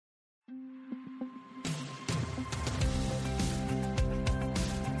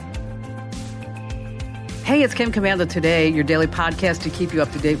Hey, it's Kim Commando Today, your daily podcast to keep you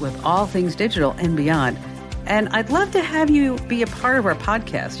up to date with all things digital and beyond. And I'd love to have you be a part of our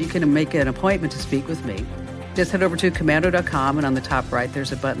podcast. You can make an appointment to speak with me. Just head over to commando.com, and on the top right,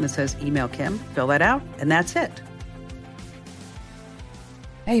 there's a button that says Email Kim. Fill that out, and that's it.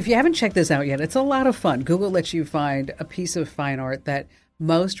 Hey, if you haven't checked this out yet, it's a lot of fun. Google lets you find a piece of fine art that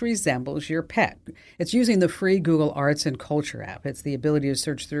most resembles your pet. It's using the free Google Arts and Culture app. It's the ability to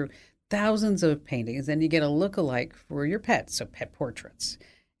search through thousands of paintings, and you get a look-alike for your pet, so pet portraits.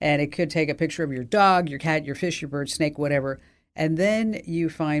 And it could take a picture of your dog, your cat, your fish, your bird, snake, whatever, and then you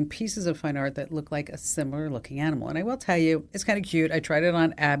find pieces of fine art that look like a similar-looking animal. And I will tell you, it's kind of cute. I tried it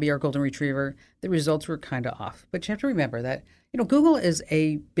on Abby, our golden retriever. The results were kind of off. But you have to remember that, Google is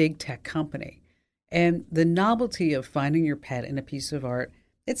a big tech company. And the novelty of finding your pet in a piece of art,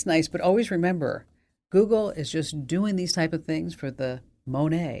 it's nice, but always remember, Google is just doing these type of things for the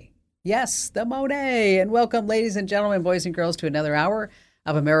Monet. Yes, the Monet. And welcome, ladies and gentlemen, boys and girls, to another hour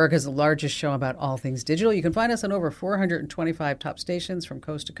of America's largest show about all things digital. You can find us on over 425 top stations from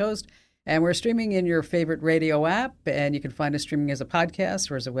coast to coast. And we're streaming in your favorite radio app. And you can find us streaming as a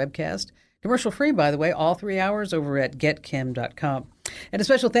podcast or as a webcast. Commercial free, by the way, all 3 hours over at getkim.com. And a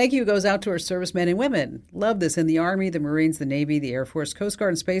special thank you goes out to our servicemen and women. Love this in the Army, the Marines, the Navy, the Air Force, Coast Guard,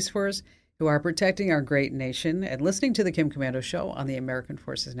 and Space Force, who are protecting our great nation and listening to the Kim Commando Show on the American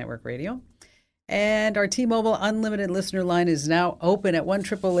Forces Network Radio. And our T-Mobile Unlimited listener line is now open at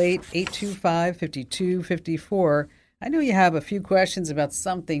 1-888-825-5254. I know you have a few questions about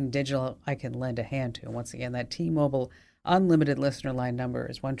something digital I can lend a hand to. Once again, that T-Mobile Unlimited listener line number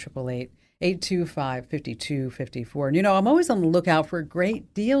is 1-888-825-5254. And I'm always on the lookout for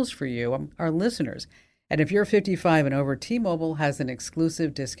great deals for you, our listeners. And if you're 55 and over, T-Mobile has an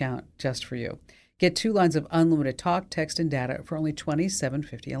exclusive discount just for you. Get 2 lines of unlimited talk, text, and data for only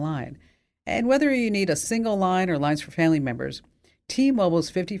 $27.50 a line. And whether you need a single line or lines for family members,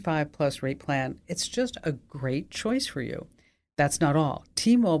 T-Mobile's 55-plus rate plan, it's just a great choice for you. That's not all.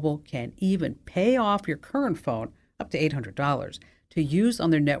 T-Mobile can even pay off your current phone up to $800 to use on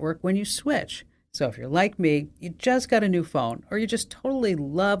their network when you switch. So if you're like me, you just got a new phone, or you just totally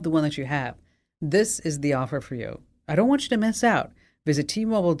love the one that you have, this is the offer for you. I don't want you to miss out. Visit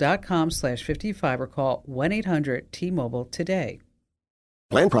T-Mobile.com/55 or call 1-800-T-Mobile today.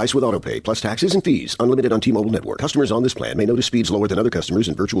 Plan price with autopay plus taxes and fees. Unlimited on T-Mobile network. Customers on this plan may notice speeds lower than other customers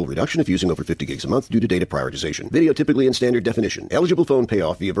and virtual reduction if using over 50 gigs a month due to data prioritization. Video typically in standard definition. Eligible phone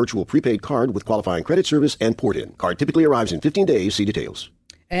payoff via virtual prepaid card with qualifying credit service and port-in. Card typically arrives in 15 days. See details.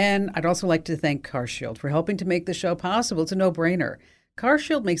 And I'd also like to thank CarShield for helping to make the show possible. It's a no-brainer.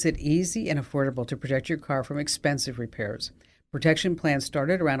 CarShield makes it easy and affordable to protect your car from expensive repairs. Protection plans start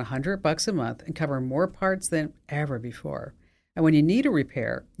at around $100 a month and cover more parts than ever before. And when you need a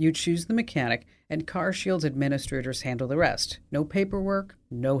repair, you choose the mechanic, and CarShield's administrators handle the rest. No paperwork,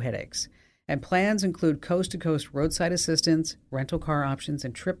 no headaches. And plans include coast-to-coast roadside assistance, rental car options,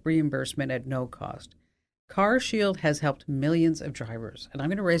 and trip reimbursement at no cost. CarShield has helped millions of drivers, and I'm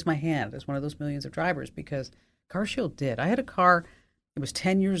going to raise my hand as one of those millions of drivers because CarShield did. I had a car. It was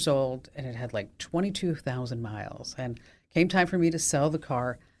 10 years old, and it had like 22,000 miles. And came time for me to sell the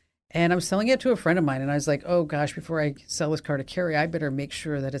car, and I was selling it to a friend of mine, and I was like, oh, gosh, before I sell this car to Carrie, I better make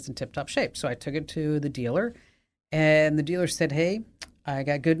sure that it's in tip-top shape. So I took it to the dealer, and the dealer said, hey, I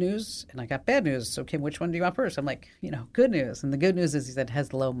got good news, and I got bad news. So, Kim, which one do you want first? I'm like, good news. And the good news is, he said, it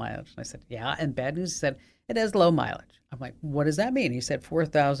has low mileage. And I said, yeah. And bad news, he said, it has low mileage. I'm like, what does that mean? He said,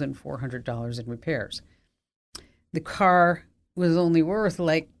 $4,400 in repairs. The car was only worth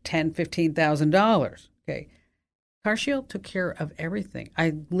like $10,000, $15,000. Okay. CarShield took care of everything.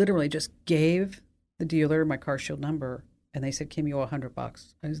 I literally just gave the dealer my CarShield number, and they said, Kim, you owe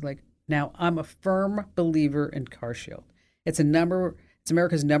 $100. I was like, now I'm a firm believer in CarShield. It's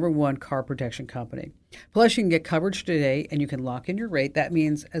America's #1 car protection company. Plus, you can get coverage today, and you can lock in your rate. That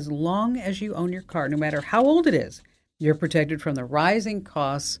means as long as you own your car, no matter how old it is, you're protected from the rising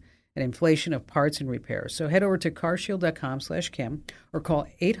costs and inflation of parts and repairs. So head over to carshield.com/Kim or call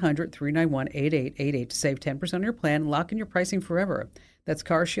 800-391-8888 to save 10% on your plan and lock in your pricing forever. That's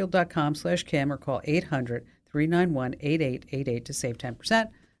carshield.com/Kim or call 800-391-8888 to save 10%.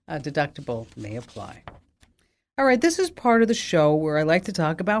 A deductible may apply. All right, this is part of the show where I like to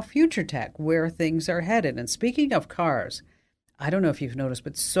talk about future tech, where things are headed. And speaking of cars, I don't know if you've noticed,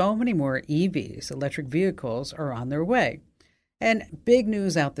 but so many more EVs, electric vehicles, are on their way. And big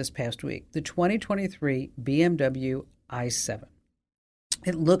news out this past week, the 2023 BMW i7.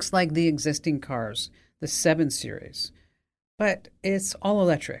 It looks like the existing cars, the 7 Series, but it's all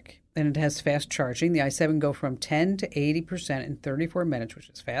electric, and it has fast charging. The i7 go from 10 to 80% in 34 minutes, which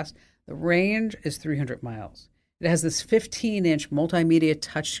is fast. The range is 300 miles. It has this 15-inch multimedia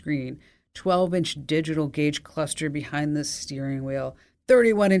touchscreen, 12-inch digital gauge cluster behind the steering wheel,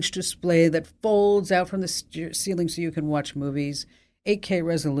 31-inch display that folds out from the ceiling so you can watch movies, 8K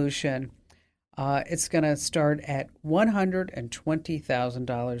resolution. It's going to start at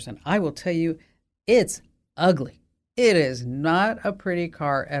 $120,000, and I will tell you, it's ugly. It is not a pretty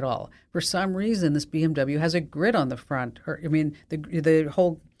car at all. For some reason, this BMW has a grid on the front, the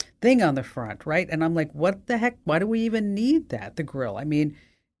whole thing on the front, right? And I'm like, what the heck? Why do we even need that, the grill? I mean,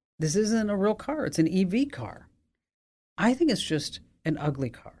 this isn't a real car. It's an EV car. I think it's just an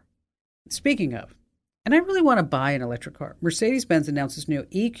ugly car. Speaking of, and I really want to buy an electric car, Mercedes-Benz announced its new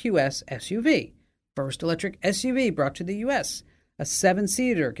EQS SUV, first electric SUV brought to the U.S. A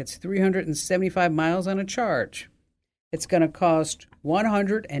 7-seater, gets 375 miles on a charge. It's going to cost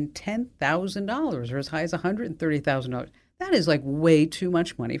 $110,000 or as high as $130,000. That is like way too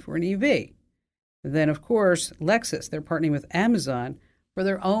much money for an EV. Then, of course, Lexus, they're partnering with Amazon for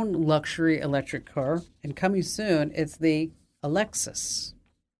their own luxury electric car. And coming soon, it's the Alexis.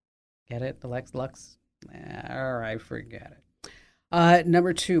 Get it? The Lux? All right, forget it.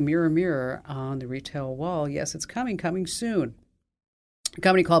 Number 2, Mirror Mirror on the retail wall. Yes, it's coming soon. A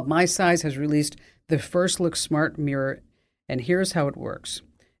company called My Size has released the first look smart mirror, and here's how it works.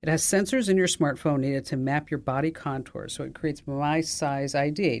 It has sensors in your smartphone needed to map your body contours, so it creates My Size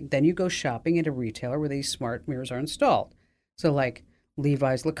ID. Then you go shopping at a retailer where these smart mirrors are installed. So like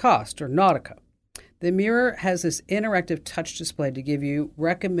Levi's, Lacoste, or Nautica. The mirror has this interactive touch display to give you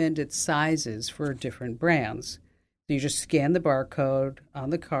recommended sizes for different brands. So you just scan the barcode on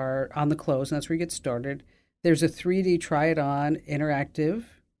the clothes, and that's where you get started. There's a 3D try-it-on interactive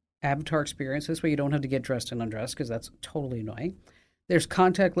avatar experience. This way you don't have to get dressed and undressed because that's totally annoying. There's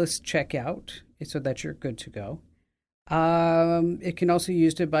contactless checkout so that you're good to go. It can also be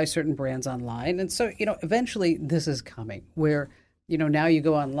used to buy certain brands online. And so, eventually this is coming where, now you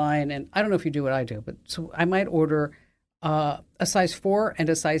go online, and I don't know if you do what I do, but so I might order a size 4 and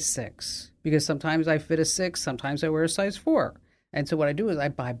a size 6 because sometimes I fit a 6, sometimes I wear a size 4. And so what I do is I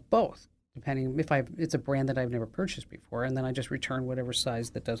buy both, depending if it's a brand that I've never purchased before, and then I just return whatever size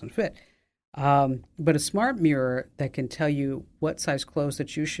that doesn't fit. But a smart mirror that can tell you what size clothes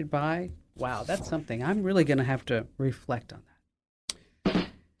that you should buy, wow, that's something. I'm really going to have to reflect on that.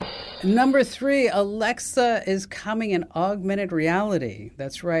 Number 3, Alexa is coming in augmented reality.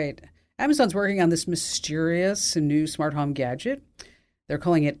 That's right. Amazon's working on this mysterious new smart home gadget. They're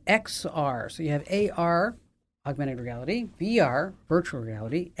calling it XR. So you have AR, augmented reality, VR, virtual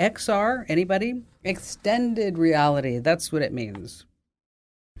reality, XR, anybody? Extended reality. That's what it means.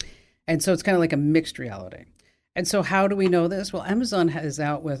 And so it's kind of like a mixed reality. And so how do we know this? Well, Amazon is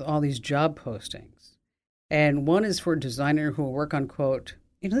out with all these job postings. And one is for a designer who will work on, quote,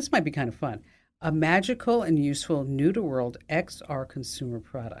 this might be kind of fun, a magical and useful new-to-world XR consumer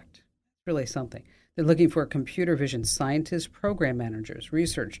product. It's really something. They're looking for computer vision scientists, program managers,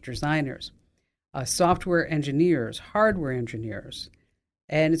 research designers, software engineers, hardware engineers.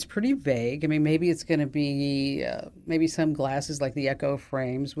 And it's pretty vague. I mean, maybe it's going to be maybe some glasses like the Echo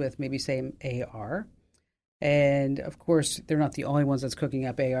frames with maybe, say, AR. And, of course, they're not the only ones that's cooking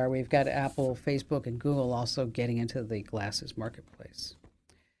up AR. We've got Apple, Facebook, and Google also getting into the glasses marketplace.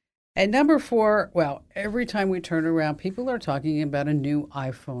 And number 4, well, every time we turn around, people are talking about a new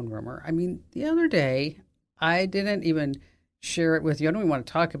iPhone rumor. I mean, the other day, I didn't even share it with you. I don't even want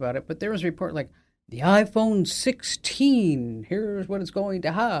to talk about it, but there was a report like, the iPhone 16, here's what it's going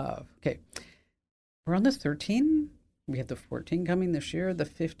to have. Okay, we're on the 13. We have the 14 coming this year, the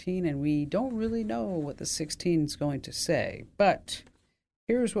 15, and we don't really know what the 16 is going to say. But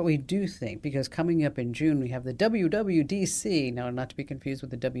here's what we do think, because coming up in June, we have the WWDC, now not to be confused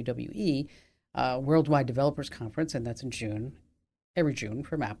with the WWE, Worldwide Developers Conference, and that's in June, every June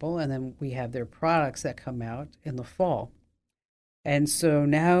from Apple. And then we have their products that come out in the fall. And so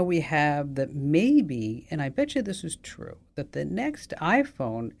now we have that maybe, and I bet you this is true, that the next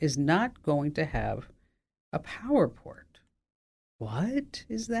iPhone is not going to have a power port. What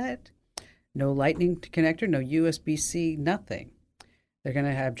is that? No lightning connector, no USB-C, nothing. They're going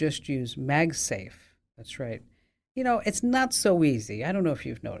to have just use MagSafe. That's right. It's not so easy. I don't know if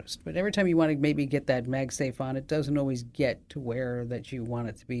you've noticed, but every time you want to maybe get that MagSafe on, it doesn't always get to where that you want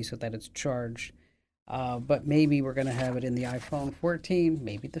it to be so that it's charged. But maybe we're going to have it in the iPhone 14,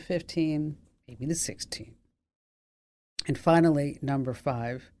 maybe the 15, maybe the 16. And finally, number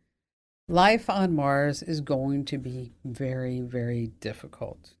 5, life on Mars is going to be very, very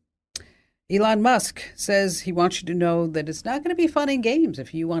difficult. Elon Musk says he wants you to know that it's not going to be fun and games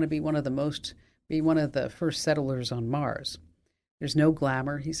if you want to be one of the first settlers on Mars. There's no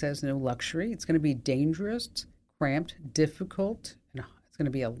glamour, he says, no luxury. It's going to be dangerous, cramped, difficult, and it's going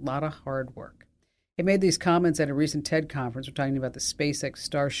to be a lot of hard work. He made these comments at a recent TED conference. We're talking about the SpaceX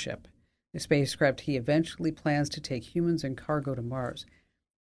Starship, the spacecraft he eventually plans to take humans and cargo to Mars.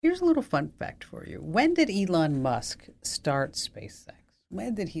 Here's a little fun fact for you. When did Elon Musk start SpaceX?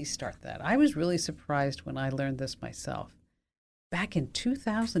 When did he start that? I was really surprised when I learned this myself. Back in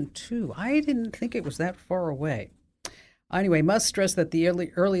 2002. I didn't think it was that far away. Anyway, Musk stressed that the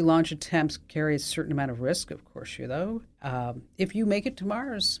early launch attempts carry a certain amount of risk, of course, if you make it to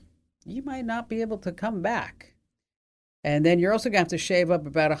Mars, you might not be able to come back. And then you're also going to have to shave up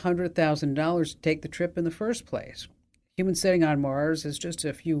about $100,000 to take the trip in the first place. Human setting on Mars is just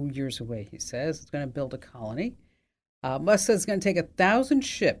a few years away, he says. It's going to build a colony. Musk says it's going to take 1,000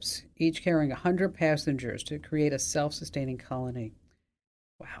 ships, each carrying 100 passengers, to create a self-sustaining colony.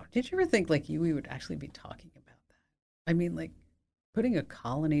 Wow. Did you ever think we would actually be talking about that? I mean, like putting a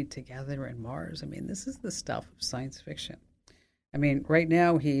colony together in Mars. I mean, this is the stuff of science fiction. I mean, right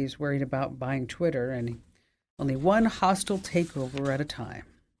now he's worried about buying Twitter and only one hostile takeover at a time.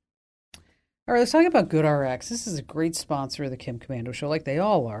 All right, let's talk about GoodRx. This is a great sponsor of the Kim Komando Show, like they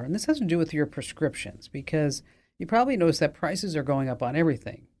all are. And this has to do with your prescriptions because you probably noticed that prices are going up on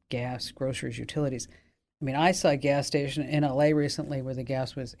everything. Gas, groceries, utilities. I mean, I saw a gas station in LA recently where the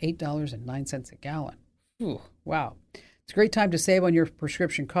gas was $8.09 a gallon. Ooh, wow. It's a great time to save on your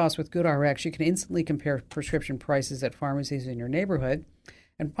prescription costs with GoodRx. You can instantly compare prescription prices at pharmacies in your neighborhood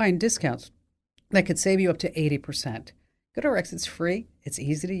and find discounts that could save you up to 80%. GoodRx is free. It's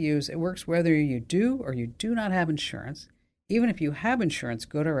easy to use. It works whether you do or you do not have insurance. Even if you have insurance,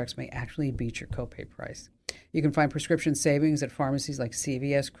 GoodRx may actually beat your copay price. You can find prescription savings at pharmacies like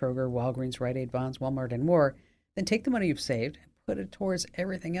CVS, Kroger, Walgreens, Rite Aid, Vons, Walmart, and more. Then take the money you've saved and put it towards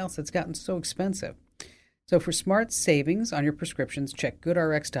everything else that's gotten so expensive. So for smart savings on your prescriptions, check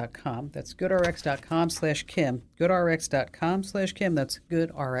GoodRx.com. That's GoodRx.com/Kim. GoodRx.com/Kim. That's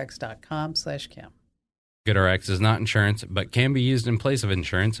GoodRx.com/Kim. GoodRx is not insurance, but can be used in place of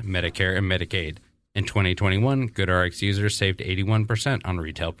insurance, Medicare, and Medicaid. In 2021, GoodRx users saved 81% on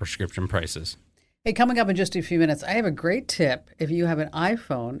retail prescription prices. Hey, coming up in just a few minutes, I have a great tip if you have an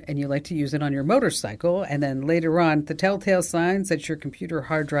iPhone and you like to use it on your motorcycle, and then later on, the telltale signs that your computer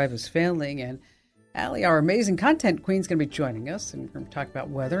hard drive is failing. And Allie, our amazing content queen, is going to be joining us, and we're going to talk about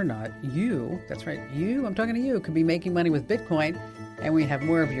whether or not that's right, I'm talking to you, could be making money with Bitcoin. And we have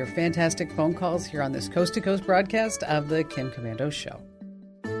more of your fantastic phone calls here on this coast-to-coast broadcast of the Kim Komando Show.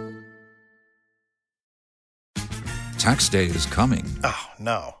 Tax day is coming. Oh,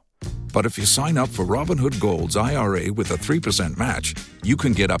 no. But if you sign up for Robinhood Gold's IRA with a 3% match, you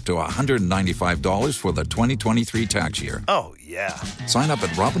can get up to $195 for the 2023 tax year. Oh, yeah. Sign up at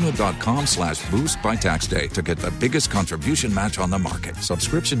Robinhood.com/boost by tax day to get the biggest contribution match on the market.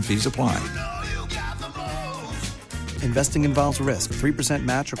 Subscription fees apply. Investing involves risk. 3%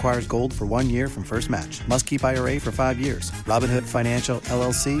 match requires gold for 1 year from first match. Must keep IRA for 5 years. Robinhood Financial,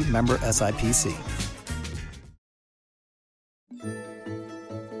 LLC, member SIPC.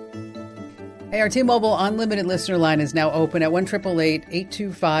 Hey, our T-Mobile Unlimited listener line is now open at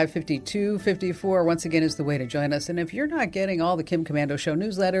 1-888-825-5254. Once again, is the way to join us. And if you're not getting all the Kim Komando Show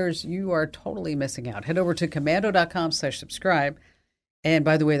newsletters, you are totally missing out. Head over to komando.com/subscribe. And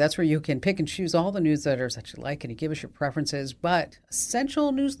by the way, that's where you can pick and choose all the newsletters that you like and you give us your preferences. But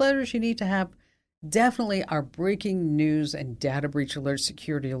essential newsletters you need to have definitely our breaking news and data breach alerts,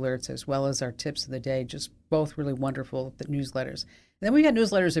 security alerts, as well as our tips of the day. Just both really wonderful newsletters. And then we got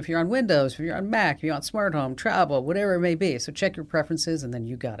newsletters if you're on Windows, if you're on Mac, if you're on smart home, travel, whatever it may be. So check your preferences and then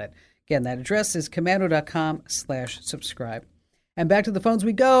you got it. Again, that address is komando.com/subscribe. And back to the phones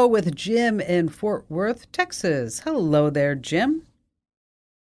we go with Jim in Fort Worth, Texas. Hello there, Jim.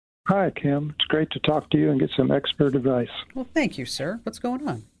 Hi, Kim. It's great to talk to you and get some expert advice. Well, thank you, sir. What's going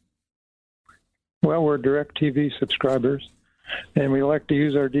on? Well, we're DirecTV subscribers, and we like to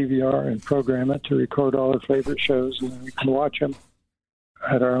use our DVR and program it to record all our favorite shows, and then we can watch them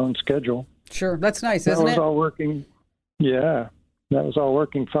at our own schedule. Sure. That's nice, isn't it? That was all working. Yeah, that was all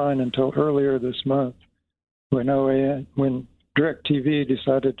working fine until earlier this month when DirecTV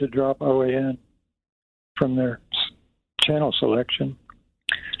decided to drop OAN from their channel selection.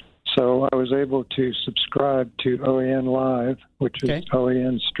 So I was able to subscribe to OAN Live, which is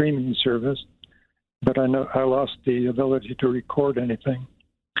OAN's streaming service, but I lost the ability to record anything.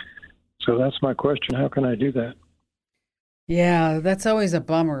 So that's my question. How can I do that? Yeah, that's always a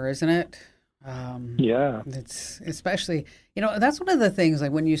bummer, isn't it? Yeah. It's especially, that's one of the things,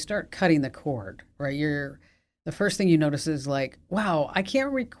 like when you start cutting the cord, right? The first thing you notice is like, wow, I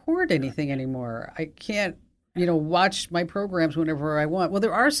can't record anything anymore. I can't watch my programs whenever I want. Well,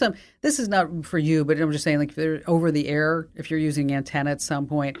 there are some. This is not for you, but I'm just saying, like, if they're over the air, if you're using antenna at some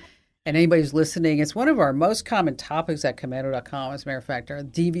point, and anybody's listening, it's one of our most common topics at Commando.com. As a matter of fact, are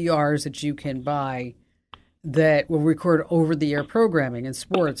DVRs that you can buy that will record over the air programming and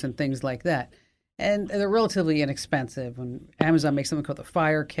sports and things like that. And they're relatively inexpensive. And Amazon makes something called the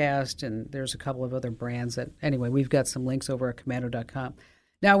Firecast, and there's a couple of other brands that, anyway, we've got some links over at Commando.com.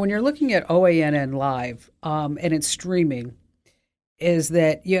 Now, when you're looking at OANN Live and it's streaming, is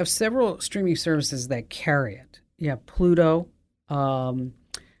that you have several streaming services that carry it. You have Pluto,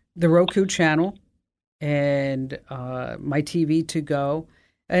 the Roku channel, and My TV to go.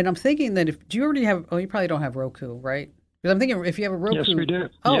 And I'm thinking that do you already have, you probably don't have Roku, right? Because I'm thinking if you have a Roku. Yes, we do.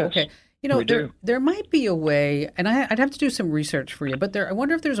 Oh, yes, okay. There might be a way, and I'd have to do some research for you, but I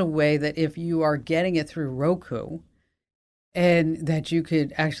wonder if there's a way that if you are getting it through Roku, and that you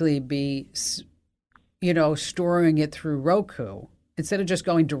could actually be, storing it through Roku instead of just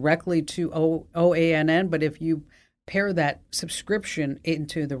going directly to OANN. But if you pair that subscription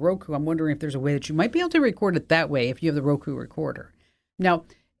into the Roku, I'm wondering if there's a way that you might be able to record it that way if you have the Roku recorder. Now,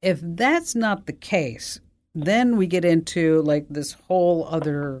 if that's not the case, then we get into like this whole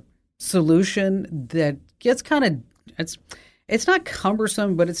other solution that gets kind of, it's not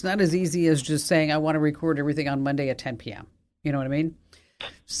cumbersome, but it's not as easy as just saying, I want to record everything on Monday at 10 p.m. You know what I mean?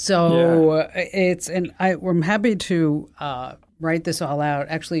 So I'm happy to write this all out.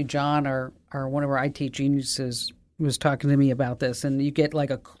 Actually, John, our one of our IT geniuses, was talking to me about this. And you get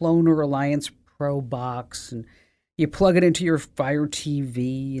like a Cloner Alliance Pro box, and you plug it into your Fire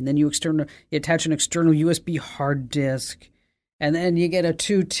TV, and then you attach an external USB hard disk. And then you get a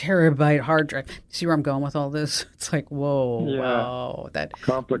 2 terabyte hard drive. See where I'm going with all this? It's like, whoa, wow. That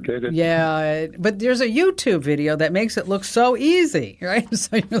complicated. Yeah, but there's a YouTube video that makes it look so easy, right?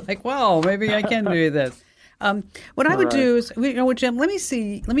 So you're like, wow, maybe I can do this. What I would do is, Jim,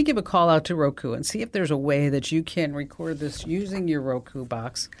 let me give a call out to Roku and see if there's a way that you can record this using your Roku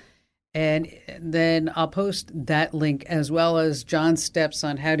box. And then I'll post that link as well as John's steps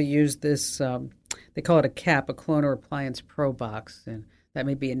on how to use this. They call it a CAP, a Cloner Appliance Pro box, and that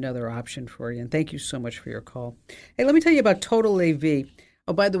may be another option for you. And thank you so much for your call. Hey, let me tell you about Total AV.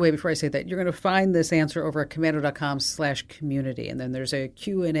 Oh, by the way, before I say that, you're going to find this answer over at commando.com/community, and then there's a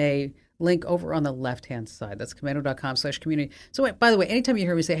Q&A link over on the left-hand side. That's commando.com/community. So, by the way, anytime you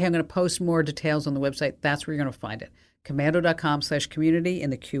hear me say, hey, I'm going to post more details on the website, that's where you're going to find it. Commando.com/community in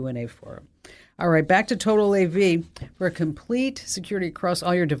the Q&A forum. All right, back to Total AV. For a complete security across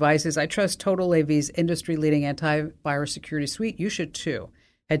all your devices, I trust Total AV's industry-leading antivirus security suite. You should too.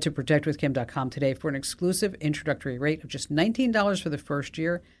 Head to protectwithkim.com today for an exclusive introductory rate of just $19 for the first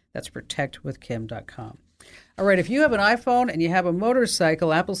year. That's protectwithkim.com. All right, if you have an iPhone and you have a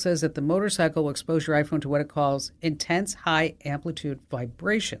motorcycle, Apple says that the motorcycle will expose your iPhone to what it calls intense high-amplitude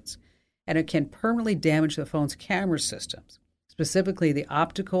vibrations, and it can permanently damage the phone's camera systems, specifically the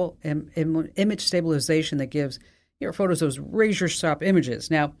optical image stabilization that gives your photos those razor-sharp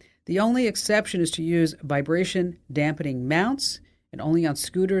images. Now, the only exception is to use vibration-dampening mounts, and only on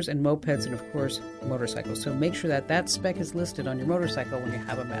scooters and mopeds and, of course, motorcycles. So make sure that spec is listed on your motorcycle when you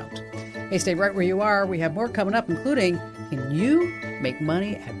have a mount. Hey, stay right where you are. We have more coming up, including, can you make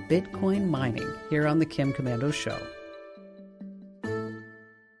money at Bitcoin mining? Here on the Kim Komando Show.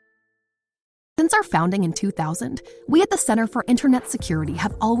 Since our founding in 2000, we at the Center for Internet Security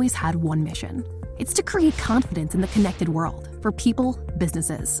have always had one mission. It's to create confidence in the connected world for people,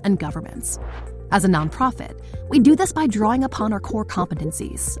 businesses, and governments. As a nonprofit, we do this by drawing upon our core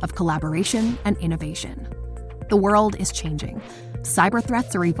competencies of collaboration and innovation. The world is changing, cyber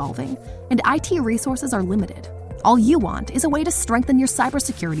threats are evolving, and IT resources are limited. All you want is a way to strengthen your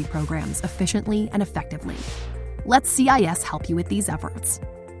cybersecurity programs efficiently and effectively. Let CIS help you with these efforts.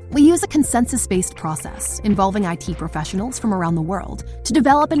 We use a consensus-based process involving IT professionals from around the world to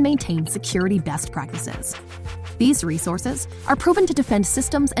develop and maintain security best practices. These resources are proven to defend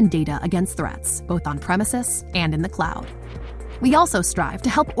systems and data against threats, both on premises and in the cloud. We also strive to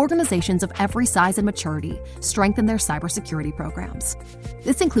help organizations of every size and maturity strengthen their cybersecurity programs.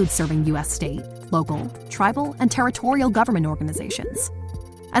 This includes serving U.S. state, local, tribal, and territorial government organizations.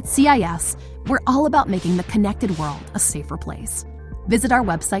 At CIS, we're all about making the connected world a safer place. Visit our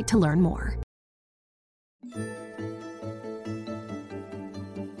website to learn more.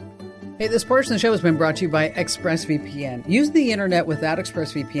 Hey, this portion of the show has been brought to you by ExpressVPN. Using the internet without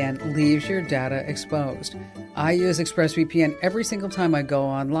ExpressVPN leaves your data exposed. I use ExpressVPN every single time I go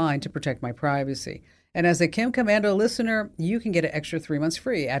online to protect my privacy. And as a Kim Komando listener, you can get an extra 3 months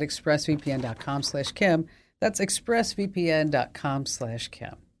free at expressvpn.com/Kim. That's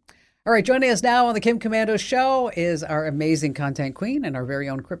expressvpn.com/Kim. All right, joining us now on the Kim Komando Show is our amazing content queen and our very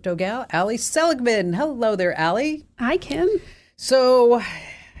own crypto gal, Ali Seligman. Hello there, Ali. Hi, Kim. So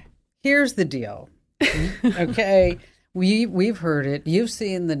here's the deal. Okay, we've heard it. You've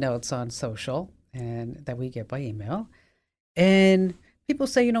seen the notes on social and that we get by email. And people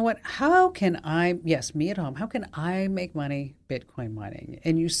say, you know what, me at home, how can I make money Bitcoin mining?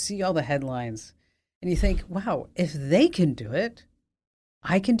 And you see all the headlines and you think, wow, if they can do it,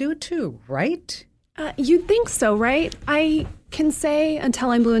 I can do it too, right? You'd think so, right? I can say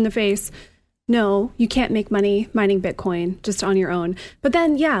until I'm blue in the face, no, you can't make money mining Bitcoin just on your own. But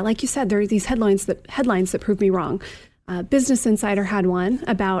then, yeah, like you said, there are these headlines that prove me wrong. Business Insider had one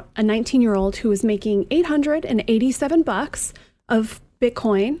about a 19-year-old who was making $887 of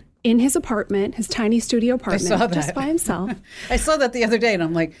Bitcoin in his apartment, his tiny studio apartment, just by himself. I saw that the other day, and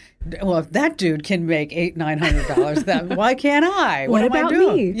I'm like, well, if that dude can make $900, then why can't I? What am about I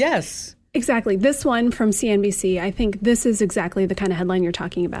doing? me? Yes. Exactly. This one from CNBC, I think this is exactly the kind of headline you're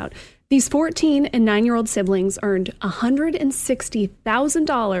talking about. These 14 and 9-year-old siblings earned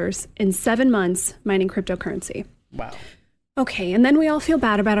 $160,000 in 7 months mining cryptocurrency. Wow. Okay, and then we all feel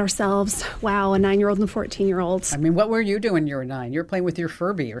bad about ourselves. Wow, a 9-year-old and a 14-year-old. I mean, what were you doing when you were 9? You were playing with your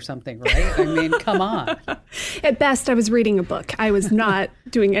Furby or something, right? I mean, come on. At best, I was reading a book. I was not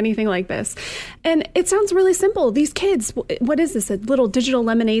doing anything like this. And it sounds really simple. These kids, what is this, a little digital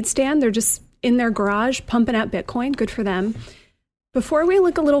lemonade stand? They're just in their garage pumping out Bitcoin. Good for them. Before we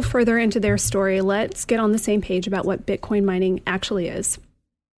look a little further into their story, let's get on the same page about what Bitcoin mining actually is.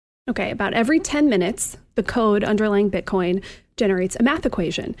 Okay, about every 10 minutes, the code underlying Bitcoin generates a math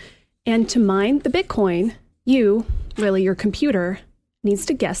equation. And to mine the Bitcoin, your computer, needs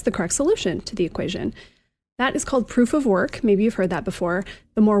to guess the correct solution to the equation. That is called proof of work. Maybe you've heard that before.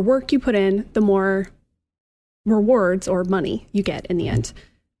 The more work you put in, the more rewards or money you get in the end.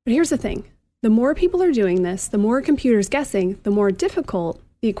 But here's the thing. The more people are doing this, the more computers guessing, the more difficult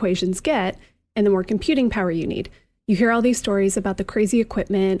the equations get, and the more computing power you need. You hear all these stories about the crazy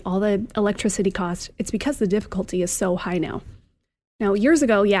equipment, all the electricity costs. It's because the difficulty is so high now. Now, years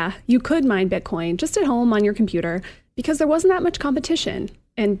ago, yeah, you could mine Bitcoin just at home on your computer because there wasn't that much competition.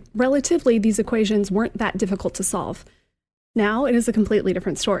 And relatively, these equations weren't that difficult to solve. Now, it is a completely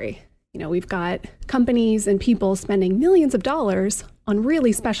different story. You know, we've got companies and people spending millions of dollars on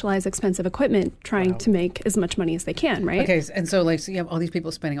really specialized, expensive equipment trying to make as much money as they can, right? Okay, and so you have all these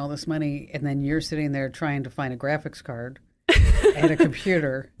people spending all this money, and then you're sitting there trying to find a graphics card and a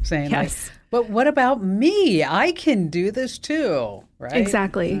computer saying, yes. But what about me? I can do this too, right?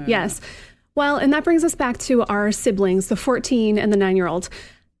 Exactly, yes. Well, and that brings us back to our siblings, the 14 and the 9-year-old.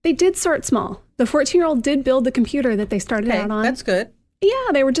 They did start small. The 14-year-old did build the computer that they started out on. That's good.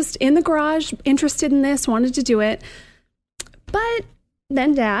 Yeah, they were just in the garage, interested in this, wanted to do it. But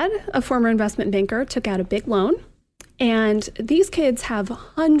then Dad, a former investment banker, took out a big loan. And these kids have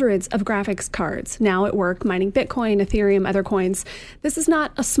hundreds of graphics cards now at work, mining Bitcoin, Ethereum, other coins. This is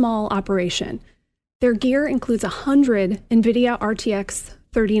not a small operation. Their gear includes 100 NVIDIA RTX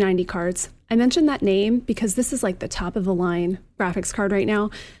 3090 cards. I mentioned that name because this is like the top of the line graphics card right now.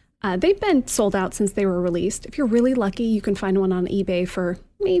 They've been sold out since they were released. If you're really lucky, you can find one on eBay for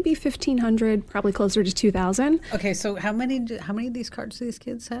maybe $1,500, probably closer to $2,000. Okay, so how many of these cards do these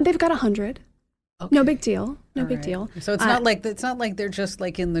kids have? They've got 100. Okay. No big deal. No big deal. So it's not like they're just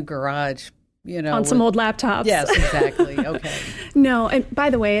like in the garage, you know, on some old laptops. Yes, exactly. Okay. No, and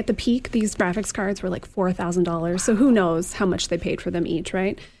by the way, at the peak, these graphics cards were like $4,000. So who knows how much they paid for them each,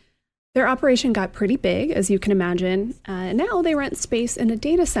 right? Their operation got pretty big, as you can imagine. Now they rent space in a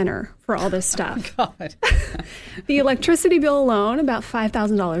data center for all this stuff. Oh, God. The electricity bill alone, about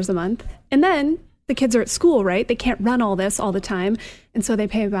 $5,000 a month. And then the kids are at school, right? They can't run all this all the time. And so they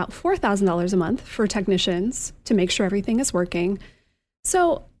pay about $4,000 a month for technicians to make sure everything is working.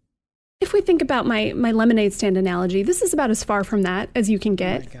 So if we think about my lemonade stand analogy, this is about as far from that as you can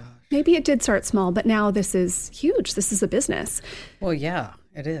get. Oh my gosh. Maybe it did start small, but now this is huge. This is a business. Well, yeah,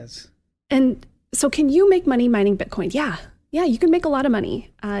 it is. And so can you make money mining Bitcoin? Yeah, you can make a lot of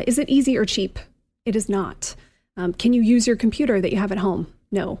money. Is it easy or cheap? It is not. Can you use your computer that you have at home?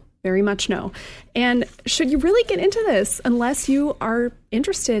 No, very much no. And should you really get into this unless you are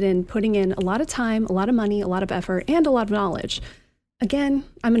interested in putting in a lot of time, a lot of money, a lot of effort, and a lot of knowledge? Again,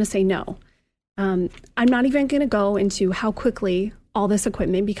 I'm going to say no. I'm not even going to go into how quickly all this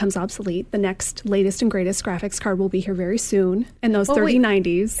equipment becomes obsolete. The next latest and greatest graphics card will be here very soon, and those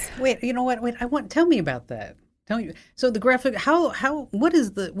 3090s. Wait, you know what? Tell me about that. Tell me. So the graphic, what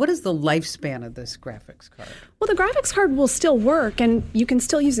is the lifespan of this graphics card? Well, the graphics card will still work, and you can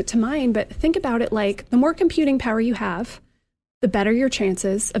still use it to mine. But think about it like the more computing power you have, the better your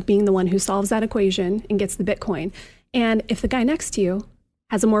chances of being the one who solves that equation and gets the Bitcoin. And if the guy next to you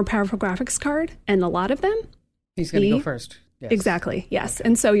has a more powerful graphics card, and a lot of them, he's going to go first. Yes. Exactly. Yes. Okay.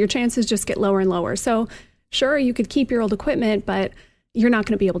 And so your chances just get lower and lower. So sure, you could keep your old equipment, but you're not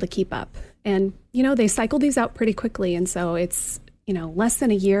going to be able to keep up. And, they cycle these out pretty quickly. And so it's, less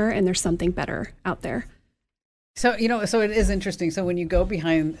than a year and there's something better out there. So, so it is interesting. So when you go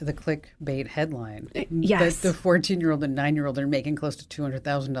behind the clickbait headline, yes, the 14-year-old and 9-year-old are making close to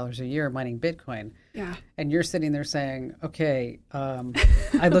 $200,000 a year mining Bitcoin. Yeah. And you're sitting there saying, okay,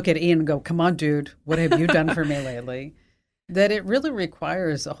 I look at Ian and go, come on, dude, what have you done for me lately? That it really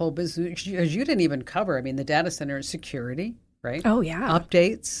requires a whole business, as you didn't even cover. I mean, the data center security, right? Oh, yeah.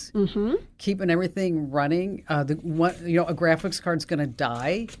 Updates, keeping everything running. A graphics card's going to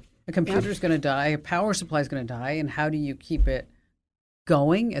die. A computer's going to die. A power supply is going to die. And how do you keep it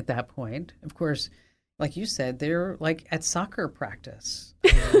going at that point? Of course, like you said, they're like at soccer practice.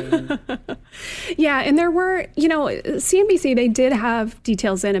 Yeah, and there were, CNBC, they did have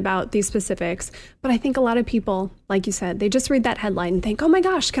details in about these specifics, but I think a lot of people, like you said, they just read that headline and think, oh my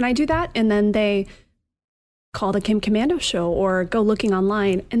gosh, can I do that? And then they call the Kim Commando show or go looking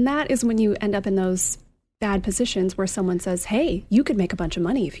online. And that is when you end up in those bad positions where someone says, hey, you could make a bunch of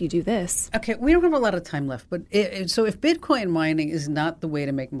money if you do this. Okay, we don't have a lot of time left, but so if Bitcoin mining is not the way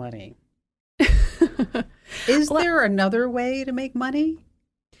to make money, is there another way to make money?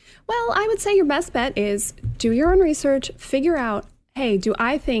 Well, I would say your best bet is do your own research, figure out, hey, do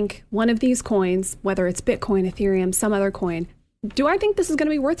I think one of these coins, whether it's Bitcoin, Ethereum, some other coin, do I think this is going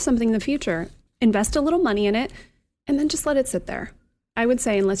to be worth something in the future? Invest a little money in it, and then just let it sit there. I would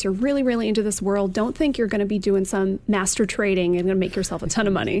say, unless you're really, really into this world, don't think you're going to be doing some master trading and going to make yourself a ton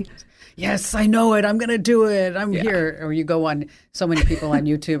of money. Yes, I know it. I'm going to do it. I'm here. Or you go on, so many people on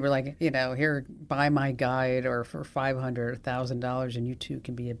YouTube are like, here, buy my guide, or for $500, $1,000, and you too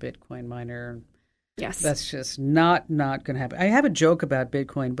can be a Bitcoin miner. Yes. That's just not going to happen. I have a joke about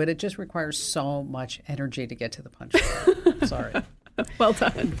Bitcoin, but it just requires so much energy to get to the punchline. Sorry. Well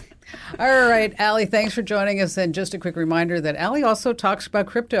done. All right, Allie, thanks for joining us. And just a quick reminder that Allie also talks about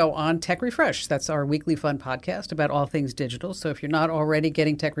crypto on Tech Refresh. That's our weekly fun podcast about all things digital. So if you're not already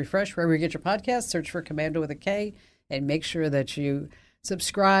getting Tech Refresh, wherever you get your podcast, search for Commando with a K, and make sure that you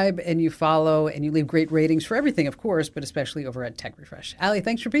subscribe and you follow and you leave great ratings for everything, of course, but especially over at Tech Refresh. Allie,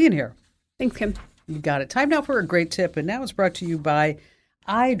 thanks for being here. Thanks, Kim. You got it. Time now for a great tip, and now it's brought to you by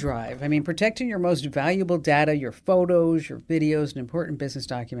iDrive. I mean, protecting your most valuable data, your photos, your videos, and important business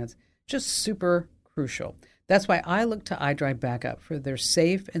documents, just super crucial. That's why I look to iDrive Backup for their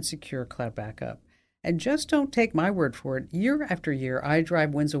safe and secure cloud backup. And just don't take my word for it. Year after year,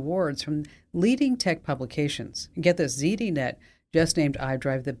 iDrive wins awards from leading tech publications. And get this, ZDNet just named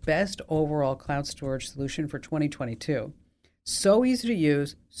iDrive the best overall cloud storage solution for 2022. So easy to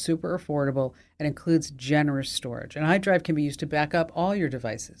use, super affordable, and includes generous storage. And iDrive can be used to back up all your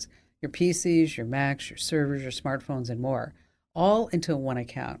devices, your PCs, your Macs, your servers, your smartphones, and more, all into one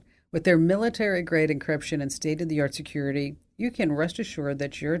account. With their military-grade encryption and state-of-the-art security, you can rest assured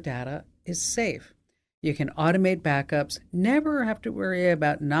that your data is safe. You can automate backups, never have to worry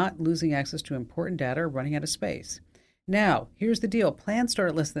about not losing access to important data or running out of space. Now, here's the deal. Plans start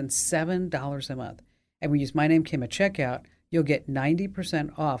at less than $7 a month. And when you use my name, Kim, at checkout, you'll get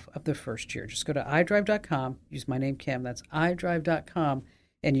 90% off of the first year. Just go to iDrive.com, use my name, Kim. That's iDrive.com,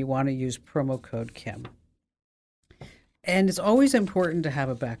 and you want to use promo code Kim. And it's always important to have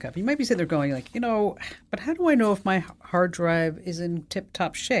a backup. You might be sitting there going like, but how do I know if my hard drive is in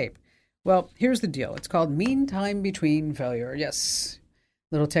tip-top shape? Well, here's the deal. It's called mean time between failure. Yes,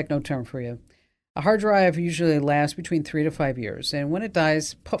 little techno term for you. A hard drive usually lasts between 3 to 5 years, and when it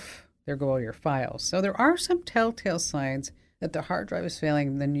dies, poof, there go all your files. So there are some telltale signs that the hard drive is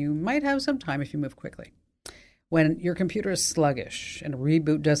failing, then you might have some time if you move quickly. When your computer is sluggish and a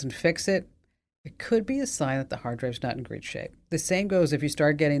reboot doesn't fix it, it could be a sign that the hard drive's not in great shape. The same goes if you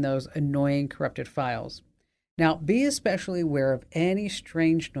start getting those annoying corrupted files. Now, be especially aware of any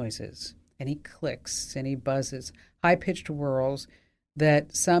strange noises, any clicks, any buzzes, high-pitched whirls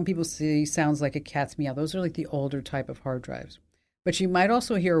that some people see sounds like a cat's meow. Those are like the older type of hard drives. But you might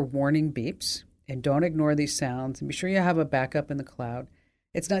also hear warning beeps, and don't ignore these sounds, and be sure you have a backup in the cloud.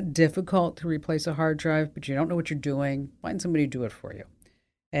 It's not difficult to replace a hard drive, but you don't know what you're doing, find somebody to do it for you.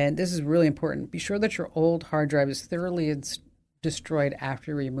 And this is really important. Be sure that your old hard drive is thoroughly destroyed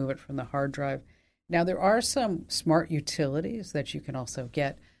after you remove it from the hard drive. Now, there are some smart utilities that you can also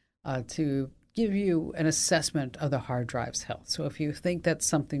get to give you an assessment of the hard drive's health. So if you think that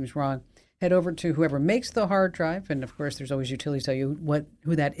something's wrong, head over to whoever makes the hard drive. And of course, there's always utilities tell you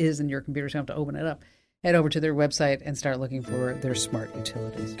who that is in your computer, so you don't have to open it up. head over to their website and start looking for their smart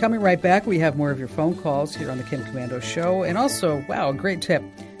utilities. Coming right back, we have more of your phone calls here on the Kim Commando Show. And also, wow, a great tip,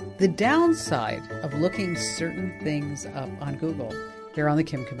 the downside of looking certain things up on Google here on the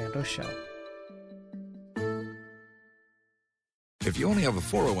Kim Commando Show. If you only have a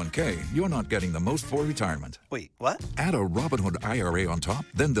 401k, you're not getting the most for retirement. Wait, what? Add a Robinhood IRA on top,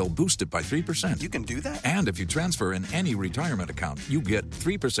 then they'll boost it by 3%. You can do that? And if you transfer in any retirement account, you get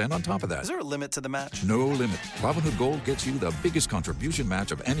 3% on top of that. Is there a limit to the match? No limit. Robinhood Gold gets you the biggest contribution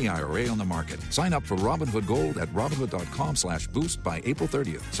match of any IRA on the market. Sign up for Robinhood Gold at Robinhood.com/boost by April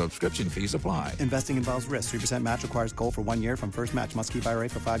 30th. Subscription fees apply. Investing involves risk. 3% match requires gold for 1 year from first match. Must keep IRA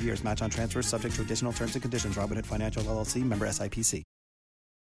for 5 years. Match on transfers subject to additional terms and conditions. Robinhood Financial LLC, member SIPC.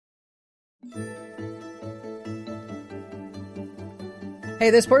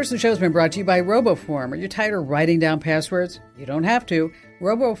 Hey, this portion of the show has been brought to you by RoboForm. Are you tired of writing down passwords? You don't have to.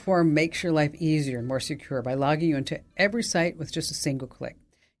 RoboForm makes your life easier and more secure by logging you into every site with just a single click.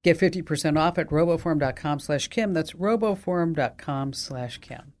 Get 50% off at roboform.com/Kim. That's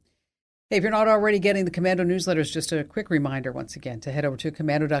roboform.com/Kim. Hey, if you're not already getting the Commando newsletters, just a quick reminder once again to head over to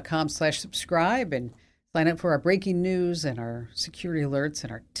commando.com/subscribe and sign up for our breaking news and our security alerts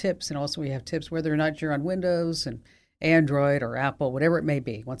and our tips. And also we have tips whether or not you're on Windows and Android or Apple, whatever it may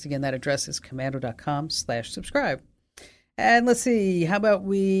be. Once again, that address is commando.com/subscribe. And let's see, how about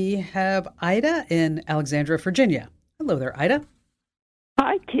we have Ida in Alexandria, Virginia. Hello there, Ida.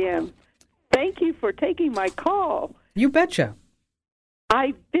 Hi, Kim. Thank you for taking my call. You betcha.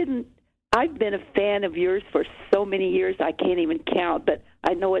 I've been a fan of yours for so many years I can't even count, but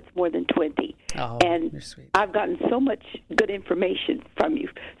I know it's more than 20. Oh, and you're sweet. I've gotten so much good information from you.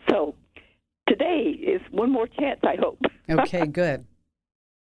 So today is one more chance, I hope. Okay, good.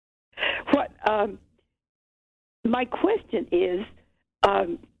 What my question is,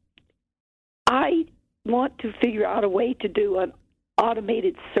 I want to figure out a way to do an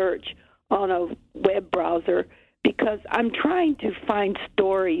automated search on a web browser because I'm trying to find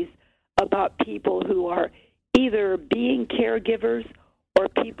stories about people who are either being caregivers or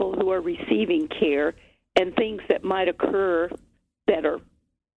people who are receiving care and things that might occur that are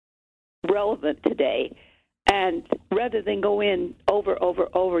relevant today. And rather than go in over,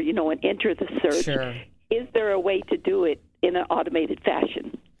 and enter the search, Sure. Is there a way to do it in an automated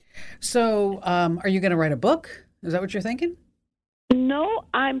fashion? So are you going to write a book? Is that what you're thinking? No,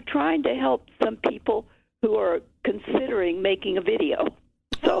 I'm trying to help some people who are considering making a video.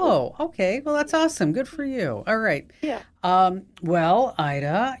 Oh, okay. Well, that's awesome. Good for you. All right. Yeah. Well,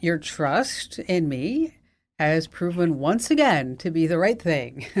 Ida, your trust in me has proven once again to be the right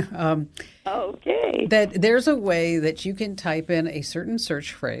thing. Okay. That there's a way that you can type in a certain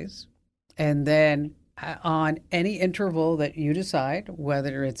search phrase, and then on any interval that you decide,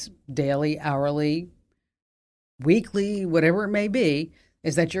 whether it's daily, hourly, weekly, whatever it may be,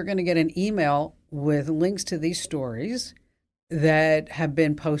 is that you're going to get an email with links to these stories that have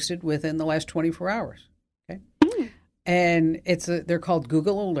been posted within the last 24 hours. Okay. And they're called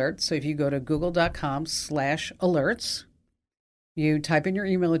Google Alerts. So if you go to google.com/alerts, you type in your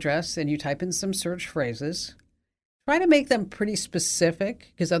email address and you type in some search phrases. Try to make them pretty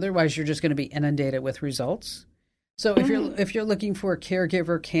specific because otherwise you're just going to be inundated with results. So if you're looking for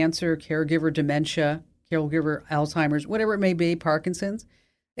caregiver cancer, caregiver dementia, caregiver Alzheimer's, whatever it may be, Parkinson's,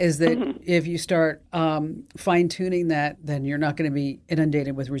 is that if you start fine-tuning that, then you're not going to be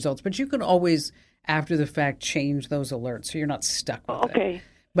inundated with results. But you can always, after the fact, change those alerts so you're not stuck with it. Okay.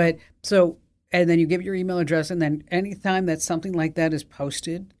 But and then you give your email address, and then anytime that something like that is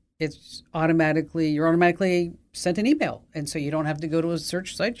posted, you're automatically sent an email. And so you don't have to go to a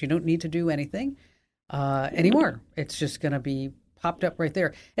search site. You don't need to do anything anymore. It's just going to be popped up right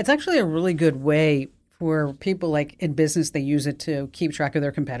there. It's actually a really good way for people, like in business, they use it to keep track of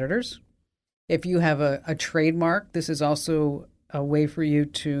their competitors. If you have a trademark, this is also a way for you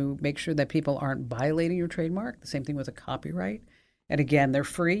to make sure that people aren't violating your trademark. The same thing with a copyright. And again, they're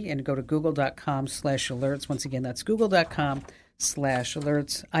free. And go to google.com/alerts. Once again, that's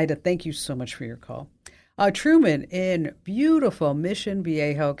google.com/alerts. Ida, thank you so much for your call. Truman in beautiful Mission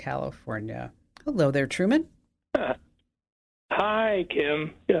Viejo, California. Hello there, Truman. Hi,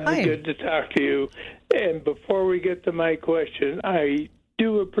 Kim. Hi. Good to talk to you. And before we get to my question, I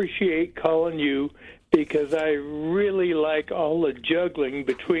do appreciate calling you because I really like all the juggling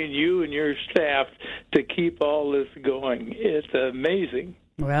between you and your staff to keep all this going. It's amazing.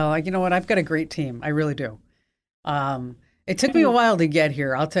 Well, you know what? I've got a great team. I really do. It took me a while to get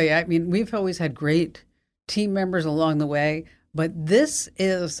here. I'll tell you. I mean, we've always had great team members along the way. But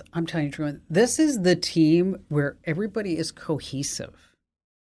I'm telling you, Truman, this is the team where everybody is cohesive.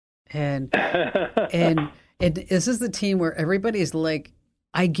 And this is the team where everybody's like,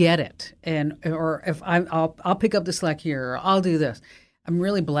 I get it. Or if I'll pick up the slack here, or I'll do this. I'm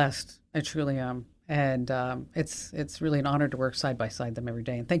really blessed. I truly am. And it's really an honor to work side by side them every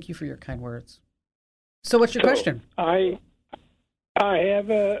day. And thank you for your kind words. So what's your question? I have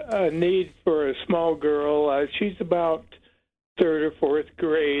a need for a small girl. She's about third or fourth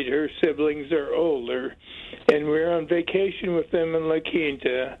grade. Her siblings are older, and we're on vacation with them in La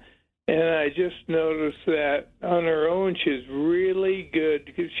Quinta. And I just noticed that on her own, she's really good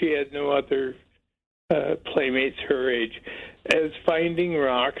because she had no other playmates her age, as finding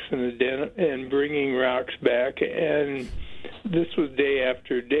rocks and bringing rocks back. And this was day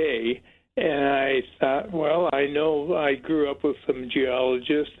after day. And I thought, well, I know I grew up with some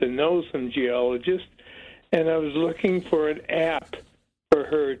geologists and know some geologists, and I was looking for an app for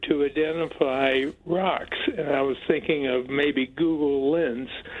her to identify rocks. And I was thinking of maybe Google Lens.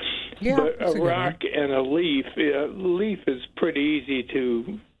 Yeah, but a rock and a leaf is pretty easy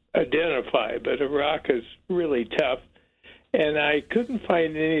to identify, but a rock is really tough. And I couldn't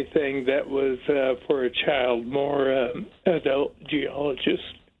find anything that was for a child, more adult geologist.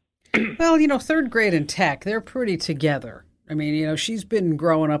 Well, third grade and tech, they're pretty together. I mean, she's been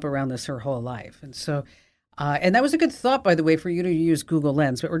growing up around this her whole life. And so, and that was a good thought, by the way, for you to use Google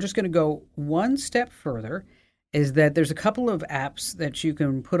Lens. But we're just going to go one step further, is that there's a couple of apps that you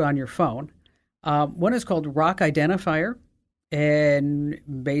can put on your phone. One is called Rock Identifier. And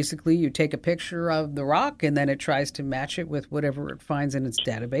basically, you take a picture of the rock, and then it tries to match it with whatever it finds in its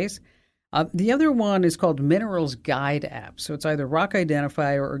database. The other one is called Minerals Guide app. So it's either Rock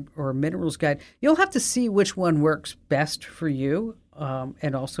Identifier or Minerals Guide. You'll have to see which one works best for you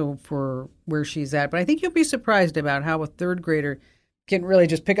and also for where she's at. But I think you'll be surprised about how a third grader can really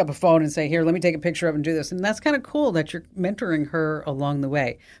just pick up a phone and say, here, let me take a picture of it and do this. And that's kind of cool that you're mentoring her along the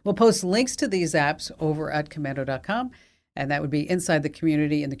way. We'll post links to these apps over at Komando.com. And that would be inside the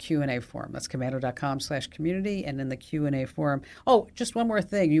community in the Q&A forum. That's Komando.com/community and in the Q&A forum. Oh, just one more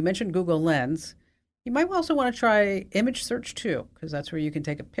thing. You mentioned Google Lens. You might also want to try image search too, because that's where you can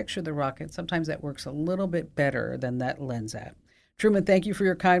take a picture of the rock. And sometimes that works a little bit better than that Lens app. Truman, thank you for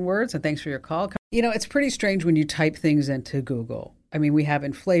your kind words and thanks for your call. It's pretty strange when you type things into Google. I mean, we have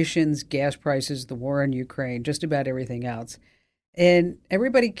inflations, gas prices, the war in Ukraine, just about everything else. And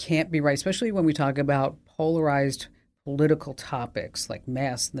everybody can't be right, especially when we talk about polarized political topics like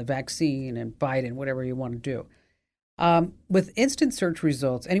masks and the vaccine and Biden, whatever you want to do. With instant search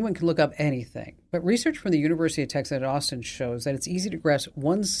results, anyone can look up anything. But research from the University of Texas at Austin shows that it's easy to grasp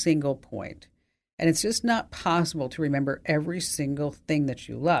one single point. And it's just not possible to remember every single thing that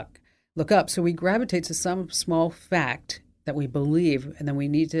you look up. So we gravitate to some small fact that we believe, and then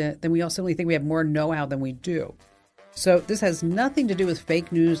we also think we have more know-how than we do. So this has nothing to do with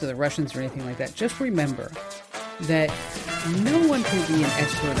fake news or the Russians or anything like that. Just remember that no one can be an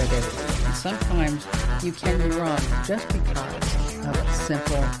expert at everything. And sometimes you can be wrong just because of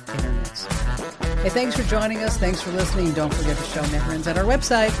simple internet. Hey, thanks for joining us. Thanks for listening. Don't forget the show never ends at our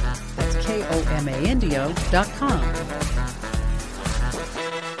website. That's KOMANDO.com.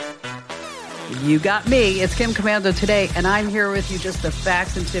 You got me. It's Kim Komando today, and I'm here with you, just the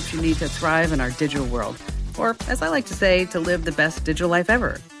facts and tips you need to thrive in our digital world. Or, as I like to say, to live the best digital life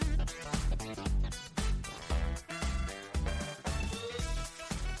ever.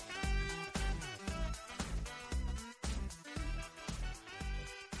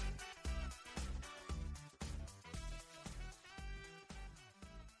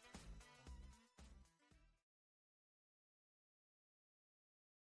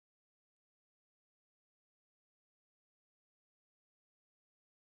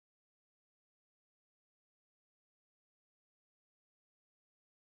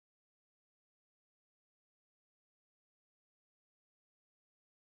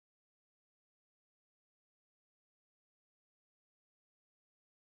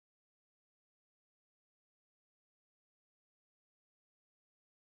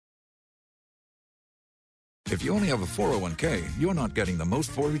 If you only have a 401k, you're not getting the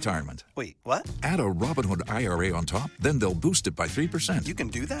most for retirement. Wait, what? Add a Robinhood IRA on top, then they'll boost it by 3%. You can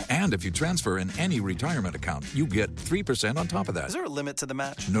do that? And if you transfer in any retirement account, you get 3% on top of that. Is there a limit to the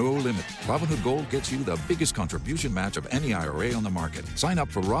match? No limit. Robinhood Gold gets you the biggest contribution match of any IRA on the market. Sign up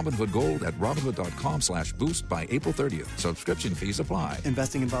for Robinhood Gold at Robinhood.com/boost by April 30th. Subscription fees apply.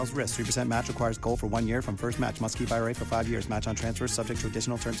 Investing involves risk. 3% match requires gold for 1 year from first match. Must keep IRA for 5 years. Match on transfers subject to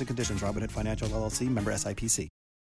additional terms and conditions. Robinhood Financial LLC, member SIPC.